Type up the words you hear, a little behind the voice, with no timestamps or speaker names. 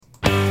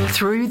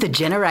Through the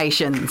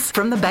generations,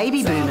 from the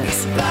baby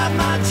boomers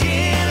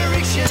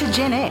to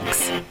Gen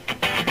X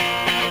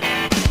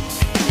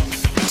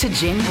to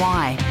Gen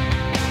Y.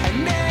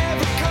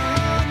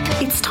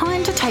 It's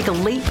time to take a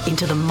leap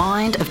into the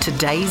mind of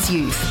today's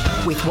youth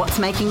with What's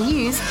Making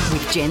News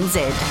with Gen Z.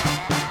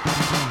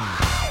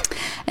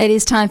 It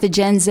is time for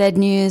Gen Z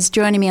News.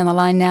 Joining me on the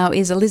line now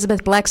is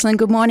Elizabeth Blaxland.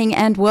 Good morning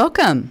and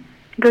welcome.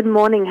 Good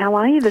morning. How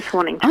are you this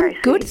morning, Tracy?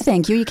 I'm good,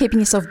 thank you. Are you keeping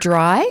yourself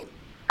dry?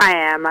 I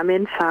am. I'm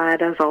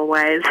inside, as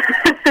always.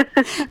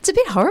 It's a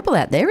bit horrible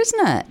out there,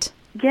 isn't it?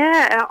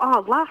 Yeah.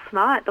 Oh, last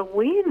night, the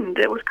wind.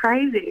 It was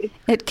crazy.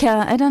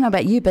 I don't know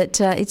about you, but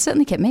it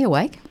certainly kept me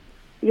awake.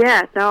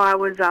 Yeah. No, I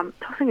was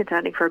tossing and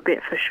turning for a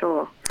bit, for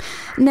sure.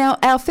 Now,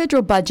 our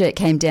federal budget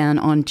came down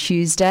on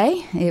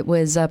Tuesday. It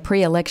was a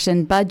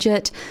pre-election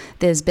budget.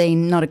 There's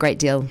been not a great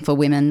deal for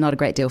women, not a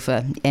great deal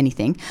for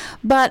anything.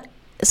 But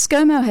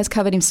Scomo has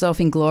covered himself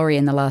in glory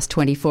in the last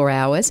 24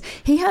 hours.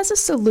 He has a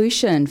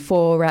solution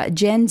for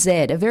Gen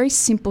Z, a very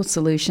simple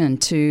solution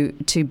to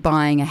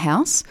buying a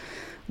house.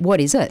 What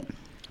is it?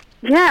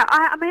 Yeah,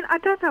 I mean, I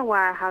don't know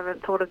why I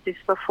haven't thought of this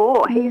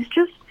before. He's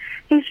just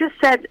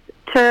said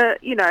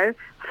to,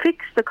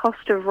 fix the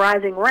cost of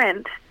rising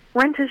rent,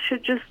 renters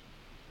should just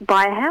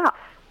buy a house.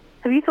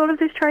 Have you thought of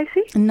this,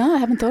 Tracy? No, I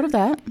haven't thought of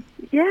that.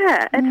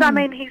 Yeah, I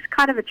mean, he's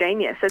kind of a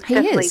genius. It's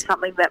definitely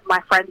something that my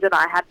friends and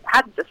I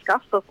hadn't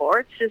discussed before.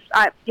 It's just,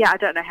 I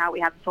don't know how we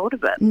haven't thought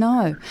of it.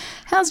 No.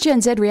 How's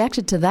Gen Z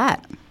reacted to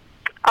that?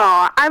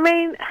 Oh, I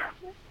mean,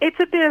 it's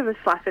a bit of a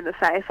slap in the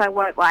face, I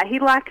won't lie. He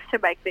likes to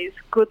make these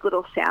good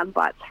little sound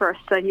bites for us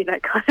to,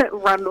 kind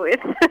of run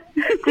with,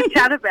 to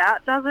chat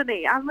about, doesn't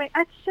he? I mean,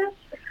 it's just,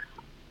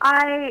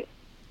 I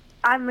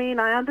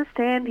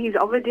understand he's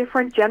of a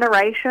different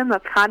generation.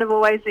 That's kind of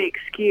always the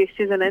excuse,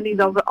 isn't it? He's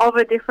of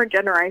a different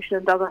generation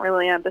and doesn't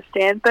really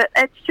understand. But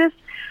it's just,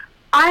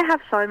 I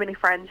have so many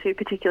friends who,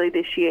 particularly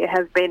this year,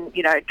 have been,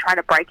 trying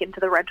to break into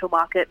the rental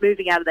market,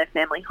 moving out of their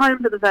family home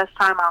for the first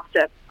time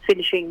after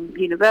finishing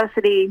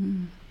university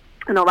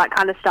and all that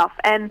kind of stuff.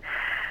 And,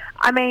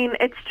 I mean,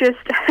 it's just,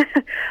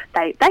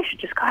 they should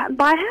just go out and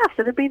buy a house.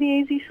 It'd be the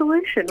easy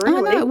solution,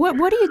 really. I know.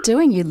 What are you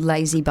doing, you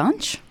lazy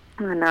bunch?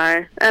 I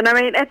know. And I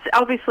mean, it's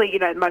obviously,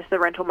 most of the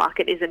rental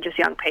market isn't just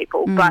young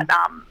people, but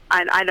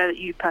I know that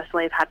you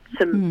personally have had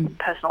some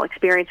personal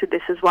experience with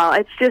this as well.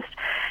 It's just,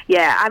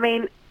 I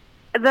mean,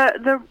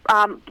 the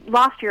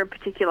last year in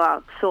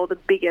particular saw the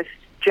biggest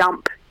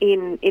jump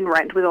in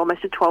rent with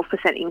almost a 12%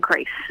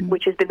 increase,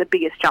 which has been the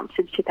biggest jump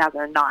since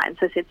 2009,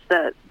 so since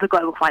the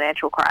global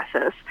financial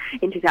crisis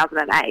in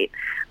 2008.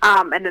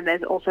 And then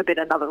there's also been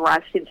another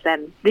rise since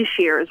then this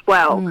year as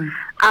well.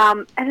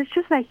 And it's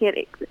just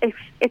making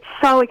it's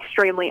so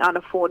extremely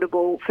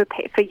unaffordable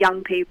for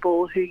young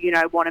people who,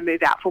 want to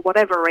move out for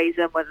whatever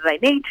reason, whether they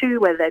need to,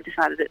 whether they've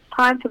decided it's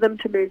time for them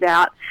to move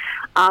out.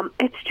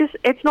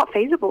 It's not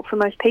feasible for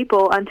most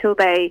people until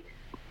they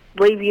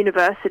leave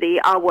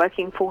university, are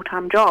working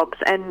full-time jobs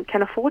and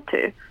can afford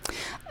to.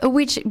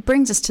 Which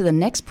brings us to the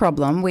next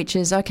problem, which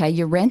is, okay,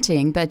 you're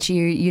renting, but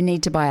you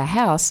need to buy a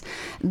house.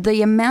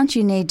 The amount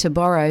you need to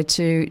borrow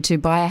to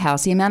buy a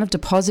house, the amount of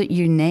deposit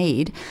you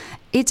need,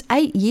 it's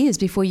 8 years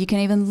before you can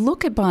even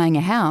look at buying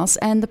a house,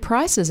 and the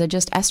prices are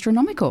just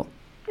astronomical.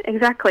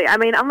 Exactly. I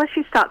mean, unless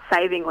you start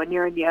saving when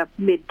you're in your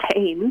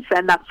mid-teens,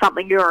 and that's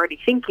something you're already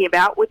thinking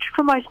about, which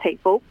for most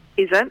people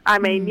isn't. I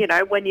mean,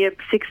 when you're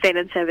 16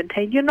 and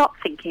 17, you're not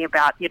thinking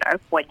about,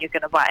 when you're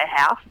going to buy a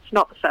house. It's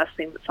not the first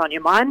thing that's on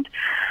your mind.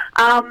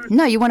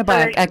 No, you want to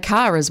buy a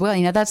car as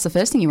well. That's the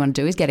first thing you want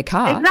to do is get a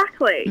car.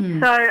 Exactly.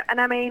 So, and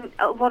I mean,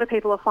 a lot of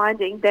people are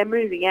finding they're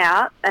moving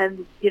out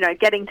and,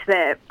 getting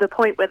to the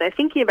point where they're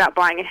thinking about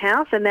buying a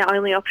house, and their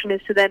only option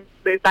is to then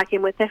move back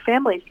in with their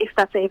families, if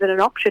that's even an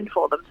option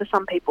for them. For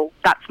some people,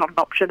 that's not an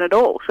option at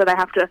all. So they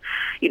have to,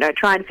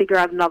 try and figure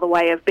out another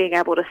way of being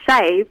able to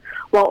save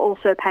while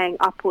also paying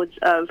upwards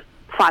of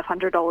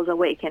 $500 a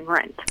week in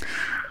rent.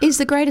 Is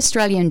the great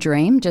Australian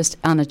dream just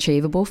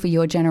unachievable for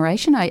your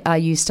generation? Are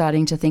you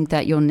starting to think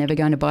that you're never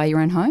going to buy your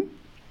own home?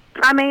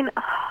 I mean,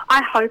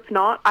 I hope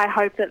not. I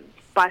hope that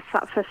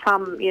for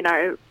some,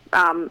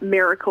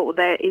 miracle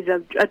there is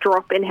a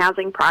drop in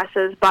housing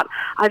prices, but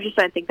I just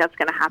don't think that's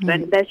going to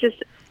happen. There's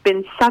just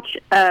been such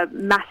a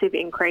massive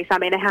increase. I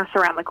mean, a house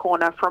around the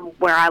corner from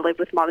where I live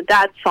with Mum and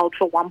Dad sold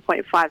for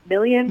 $1.5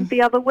 million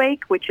the other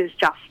week, which is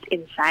just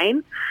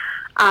insane.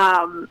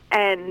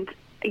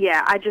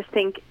 I just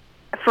think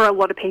for a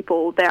lot of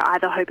people, they're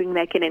either hoping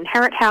they can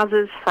inherit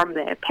houses from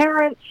their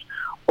parents,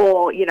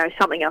 or,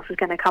 something else is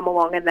going to come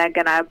along and they're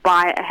going to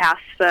buy a house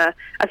for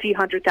a few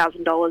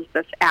 $100,000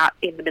 that's out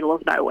in the middle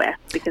of nowhere,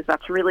 because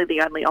that's really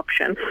the only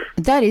option.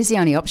 That is the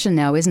only option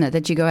now, isn't it?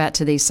 That you go out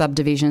to these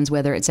subdivisions,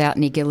 whether it's out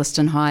near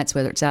Gilliston Heights,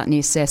 whether it's out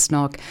near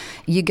Cessnock,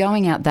 you're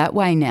going out that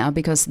way now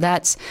because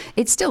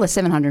it's still a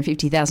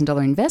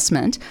 $750,000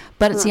 investment,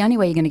 but it's the only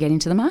way you're going to get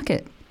into the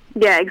market.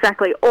 Yeah,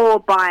 exactly. Or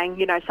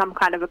buying, some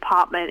kind of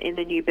apartment in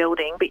the new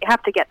building. But you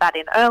have to get that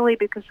in early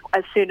because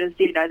as soon as,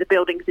 the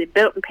building's been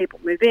built and people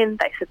move in,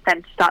 they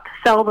then start to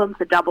sell them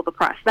for double the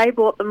price they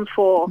bought them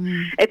for.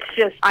 It's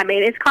just,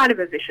 it's kind of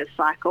a vicious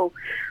cycle.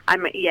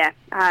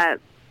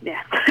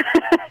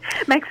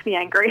 Makes me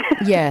angry.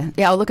 Yeah.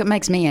 Oh, look, it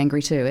makes me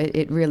angry too.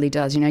 It really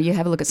does. You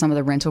have a look at some of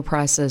the rental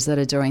prices that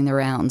are doing the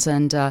rounds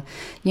and,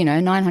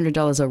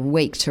 $900 a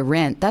week to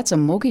rent, that's a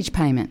mortgage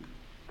payment.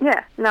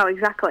 Yeah, no,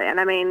 exactly. And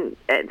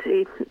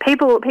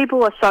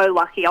people are so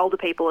lucky, older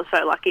people are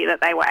so lucky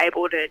that they were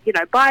able to,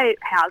 buy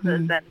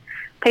houses and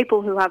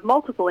people who have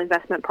multiple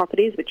investment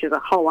properties, which is a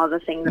whole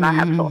other thing that I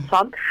have thoughts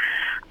on.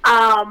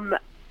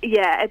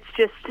 It's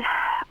just,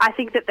 I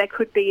think that there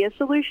could be a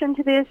solution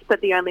to this, but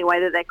the only way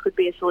that there could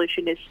be a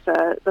solution is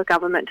for the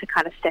government to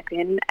kind of step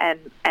in and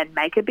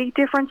make a big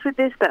difference with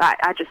this. But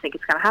I just think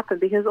it's going to happen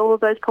because all of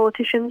those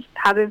politicians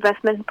have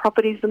investment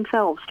properties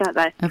themselves, don't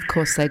they? Of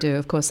course they do.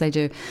 Of course they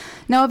do.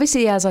 Now,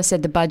 obviously, as I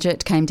said, the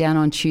budget came down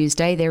on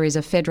Tuesday. There is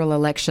a federal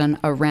election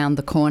around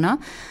the corner.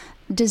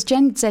 Does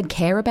Gen Z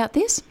care about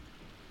this?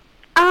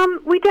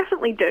 We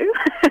definitely do.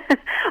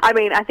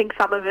 I think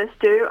some of us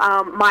do.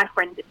 My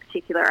friends in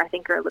particular, I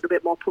think, are a little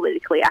bit more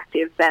politically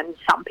active than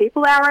some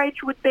people our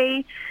age would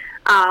be.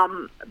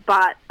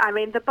 But,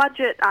 the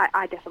budget,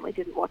 I definitely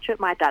didn't watch it.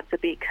 My dad's a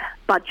big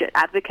budget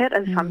advocate,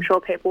 as I'm sure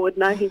people would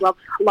know. He loves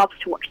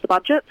to watch the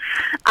budget.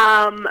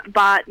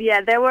 But,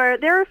 yeah, there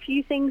are a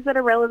few things that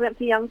are relevant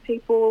for young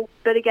people.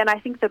 But, again, I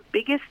think the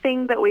biggest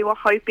thing that we were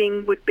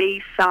hoping would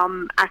be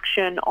some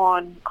action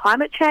on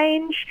climate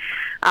change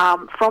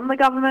from the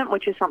government,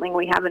 which is something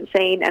we haven't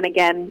seen. And,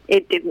 again,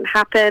 it didn't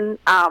happen.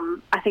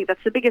 I think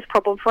that's the biggest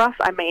problem for us.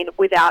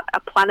 Without a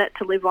planet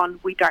to live on,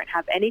 we don't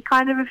have any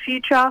kind of a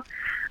future.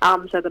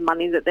 So the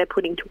money that they're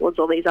putting towards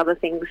all these other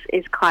things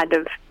is kind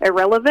of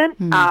irrelevant.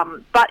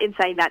 But in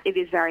saying that, it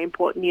is very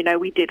important.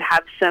 We did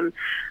have some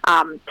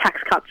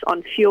tax cuts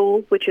on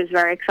fuel, which is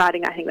very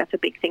exciting. I think that's a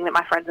big thing that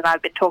my friends and I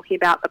have been talking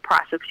about. The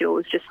price of fuel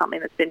is just something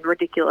that's been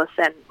ridiculous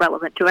and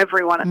relevant to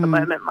everyone at the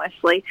moment,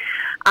 mostly.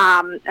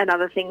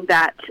 Another thing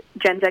that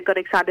Gen Z got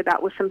excited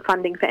about was some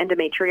funding for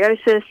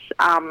endometriosis,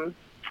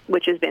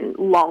 which has been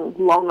long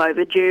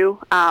overdue.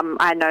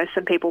 I know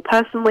some people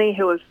personally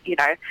who have,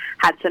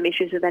 had some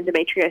issues with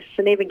endometriosis,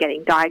 and even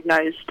getting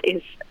diagnosed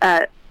is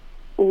a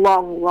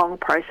long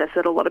process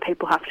that a lot of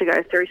people have to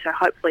go through. So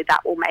hopefully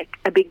that will make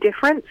a big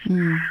difference.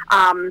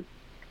 And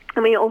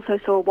we also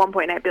saw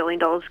 $1.8 billion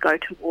go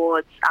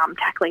towards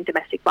tackling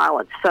domestic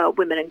violence for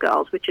women and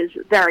girls, which is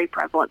very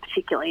prevalent,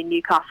 particularly in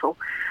Newcastle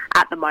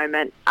at the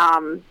moment.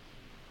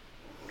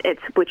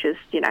 It's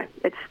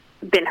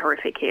been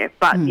horrific here.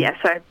 But,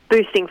 so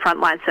boosting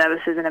frontline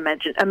services and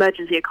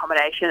emergency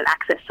accommodation and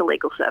access to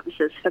legal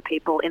services for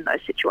people in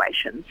those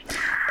situations.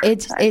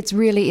 It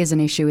really is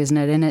an issue, isn't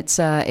it? And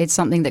it's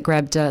something that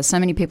grabbed so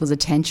many people's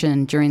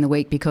attention during the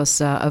week because,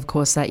 of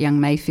course, that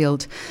young lady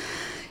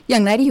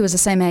who was the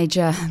same age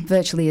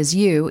virtually as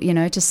you,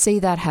 to see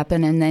that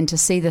happen and then to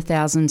see the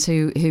thousands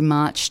who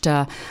marched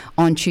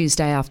on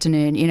Tuesday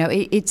afternoon,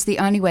 it's the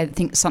only way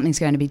that something's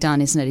going to be done,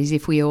 isn't it, is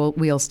if we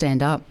all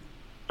stand up.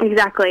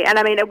 Exactly. And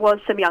it was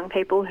some young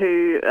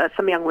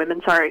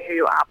women,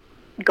 who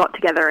got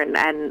together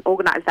and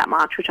organised that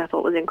march, which I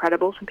thought was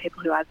incredible. Some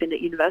people who I've been at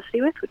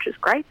university with, which is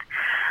great.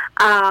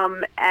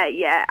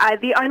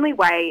 The only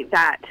way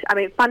that,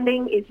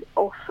 funding is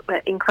also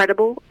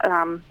incredible,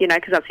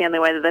 because that's the only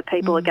way that the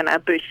people are going to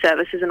boost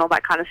services and all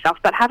that kind of stuff.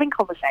 But having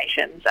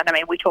conversations,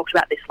 and we talked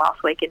about this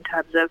last week in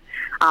terms of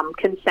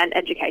consent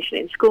education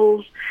in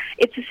schools.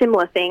 It's a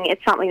similar thing.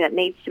 It's something that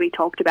needs to be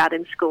talked about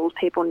in schools.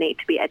 People need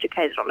to be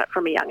educated on it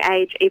from a young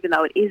age, even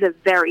though it is a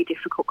very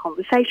difficult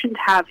conversation to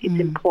have. It's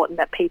important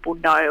that people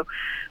know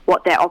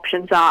what their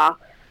options are,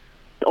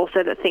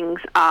 also that things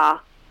are,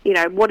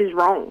 what is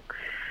wrong.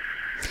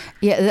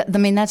 Yeah,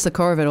 that's the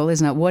core of it all,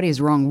 isn't it? What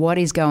is wrong? What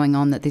is going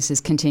on that this is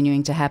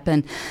continuing to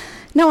happen?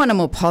 Now, on a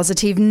more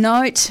positive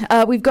note,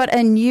 we've got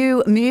a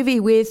new movie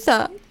with,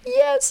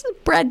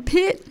 Brad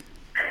Pitt.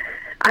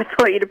 I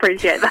thought you'd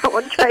appreciate that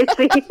one,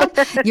 Tracy.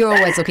 You're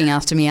always looking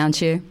after me,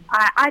 aren't you?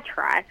 I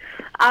try.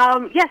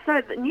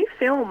 So the new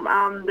film,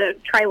 the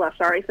trailer,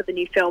 for the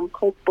new film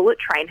called Bullet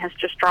Train has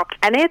just dropped,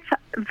 and it's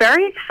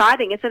very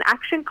exciting. It's an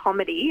action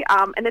comedy,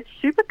 and it's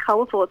super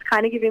colourful. It's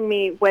kind of giving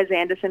me Wes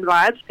Anderson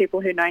vibes.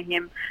 People who know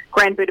him,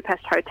 Grand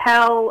Budapest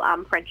Hotel,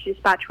 French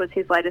Dispatch was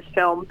his latest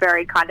film,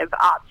 very kind of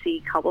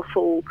artsy,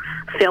 colourful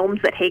films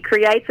that he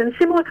creates, and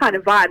similar kind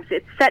of vibes.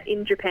 It's set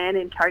in Japan,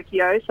 in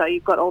Tokyo, so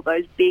you've got all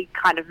those big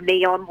kind of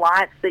neon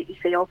lights that you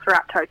see all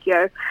throughout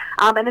Tokyo,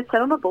 and it's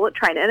set on a bullet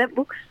train, and it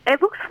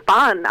looks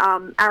fun.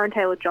 Aaron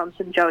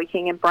Taylor-Johnson, Joey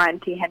King, and Brian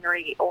T.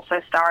 Henry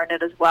also star in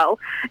it as well.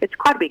 It's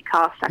quite a big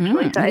cast,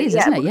 actually. It is,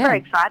 it looks very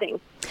exciting.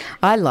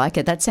 I like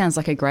it. That sounds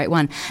like a great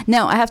one.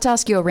 Now, I have to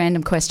ask you a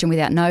random question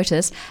without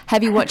notice.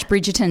 Have you watched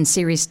Bridgerton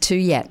Series 2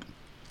 yet?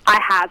 I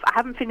have. I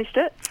haven't finished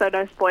it, so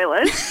no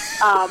spoilers.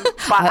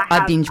 But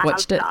I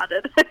binge-watched it.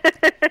 Started.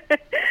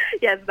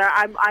 yes, no,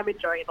 I'm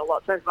enjoying it a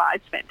lot so far.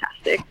 It's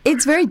fantastic.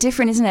 It's very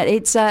different, isn't it?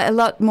 It's a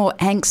lot more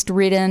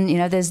angst-ridden. You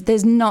know,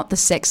 there's not the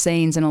sex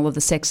scenes and all of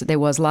the sex that there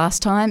was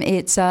last time.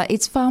 It's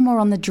far more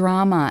on the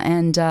drama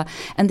and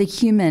the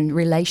human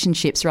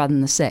relationships rather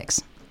than the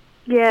sex.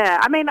 Yeah,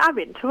 I mean, I'm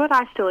into it.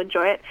 I still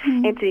enjoy it.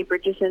 Anthony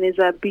Bridgerton is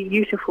a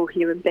beautiful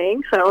human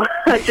being, so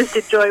I just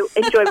enjoy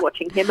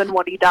watching him and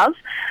what he does.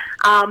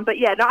 But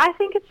yeah, no, I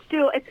think it's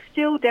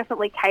still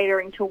definitely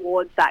catering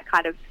towards that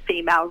kind of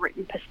female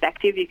written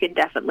perspective. You can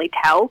definitely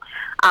tell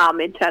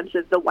in terms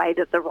of the way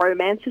that the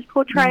romance is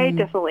portrayed.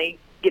 Definitely,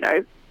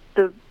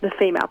 the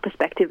female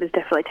perspective is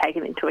definitely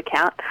taken into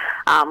account,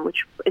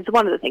 which is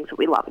one of the things that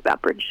we love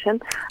about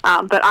Bridgerton.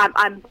 But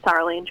I'm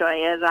thoroughly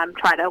enjoying it. I'm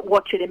trying to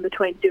watch it in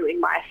between doing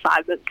my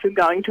assignments and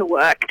going to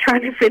work,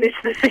 trying to finish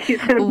the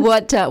season.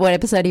 What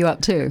episode are you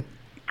up to?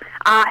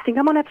 I think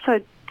I'm on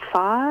episode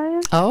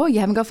 5. Oh, you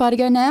haven't got far to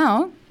go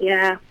now.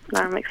 Yeah, no,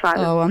 I'm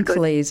excited. Oh, I'm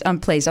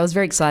pleased. I was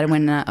very excited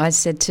when I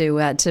said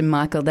to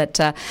Michael that,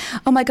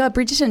 oh my God,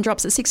 Bridgerton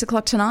drops at 6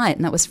 o'clock tonight,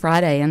 and that was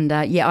Friday. And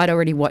I'd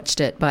already watched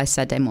it by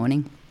Saturday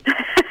morning.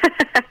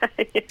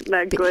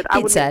 No, good. I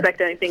wouldn't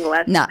expect anything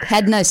less. No,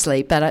 had no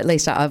sleep, but at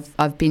least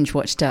I've binge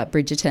watched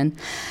Bridgerton.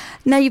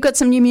 Now you've got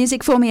some new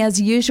music for me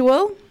as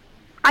usual.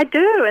 I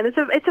do, and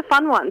it's a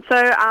fun one.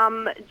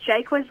 So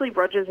Jake Wesley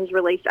Rogers has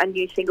released a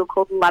new single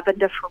called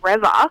Lavender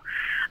Forever.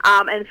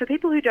 And for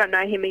people who don't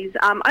know him, he's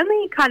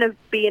only kind of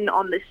been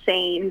on the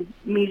scene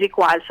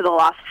music-wise for the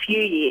last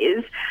few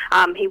years.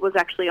 He was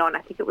actually on,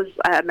 I think it was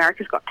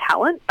America's Got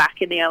Talent back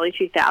in the early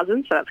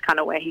 2000s, so that's kind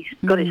of where he's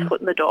got his foot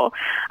in the door.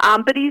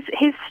 But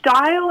his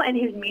style and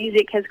his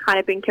music has kind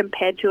of been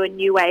compared to a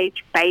new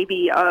age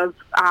baby of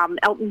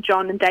Elton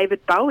John and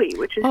David Bowie,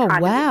 which is kind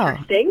of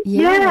interesting.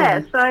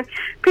 Yeah, so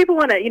people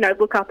want to,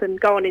 look up and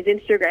go on his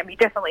Instagram, you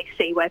definitely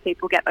see where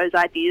people get those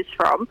ideas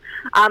from.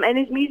 And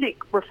his music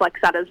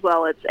reflects that as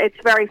well. It's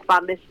very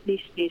fun. This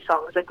new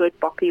song is a good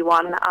boppy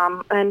one.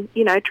 And,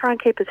 try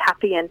and keep us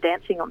happy and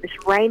dancing on this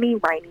rainy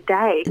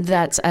day.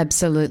 That's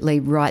absolutely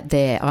right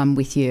there. I'm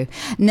with you.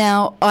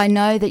 Now, I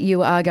know that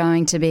you are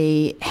going to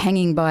be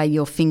hanging by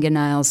your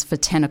fingernails for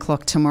 10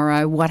 o'clock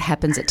tomorrow. What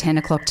happens at 10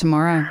 o'clock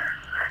tomorrow?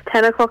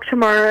 10 o'clock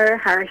tomorrow,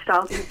 Harry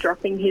Styles is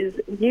dropping his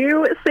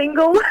new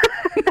single.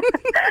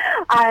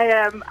 I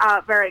am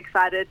very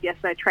excited. Yes,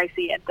 no,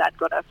 Tracy and Dad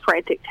got a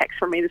frantic text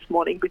from me this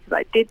morning because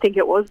I did think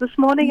it was this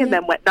morning and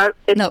then went, nope,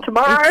 it's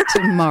tomorrow. It's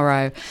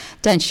tomorrow.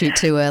 Don't shoot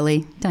too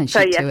early. Too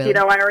early.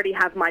 I already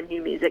have my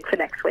new music for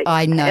next week.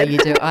 I know you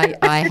do.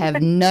 I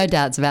have no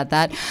doubts about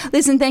that.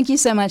 Listen, thank you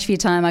so much for your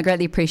time. I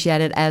greatly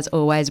appreciate it, as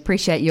always.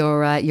 Appreciate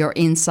your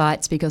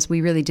insights, because we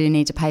really do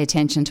need to pay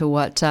attention to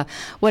what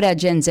our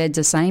Gen Zs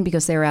are saying,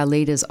 because they're our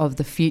leaders of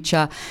the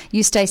future.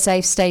 You stay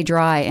safe, stay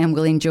dry, and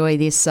we'll enjoy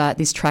this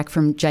track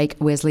from Jake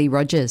Wesley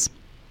Rogers.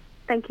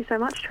 Thank you so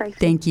much, Tracy.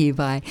 Thank you.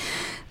 Bye.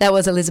 That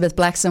was Elizabeth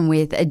Blackson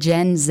with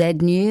Gen Z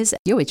News.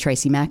 You're with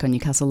Tracy Mack on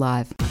Newcastle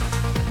Live.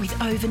 With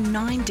over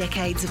 9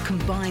 decades of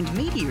combined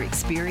media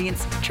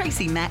experience,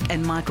 Tracy Mack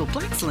and Michael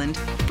Blacksland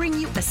bring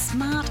you a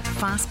smart,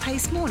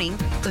 fast-paced morning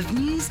of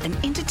news and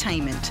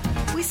entertainment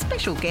with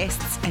special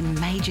guests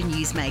and major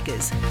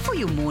newsmakers for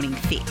your morning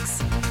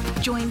fix.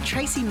 Join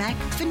Tracy Mack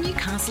for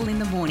Newcastle in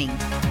the Morning,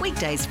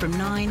 weekdays from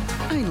 9,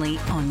 only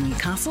on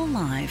Newcastle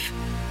Live.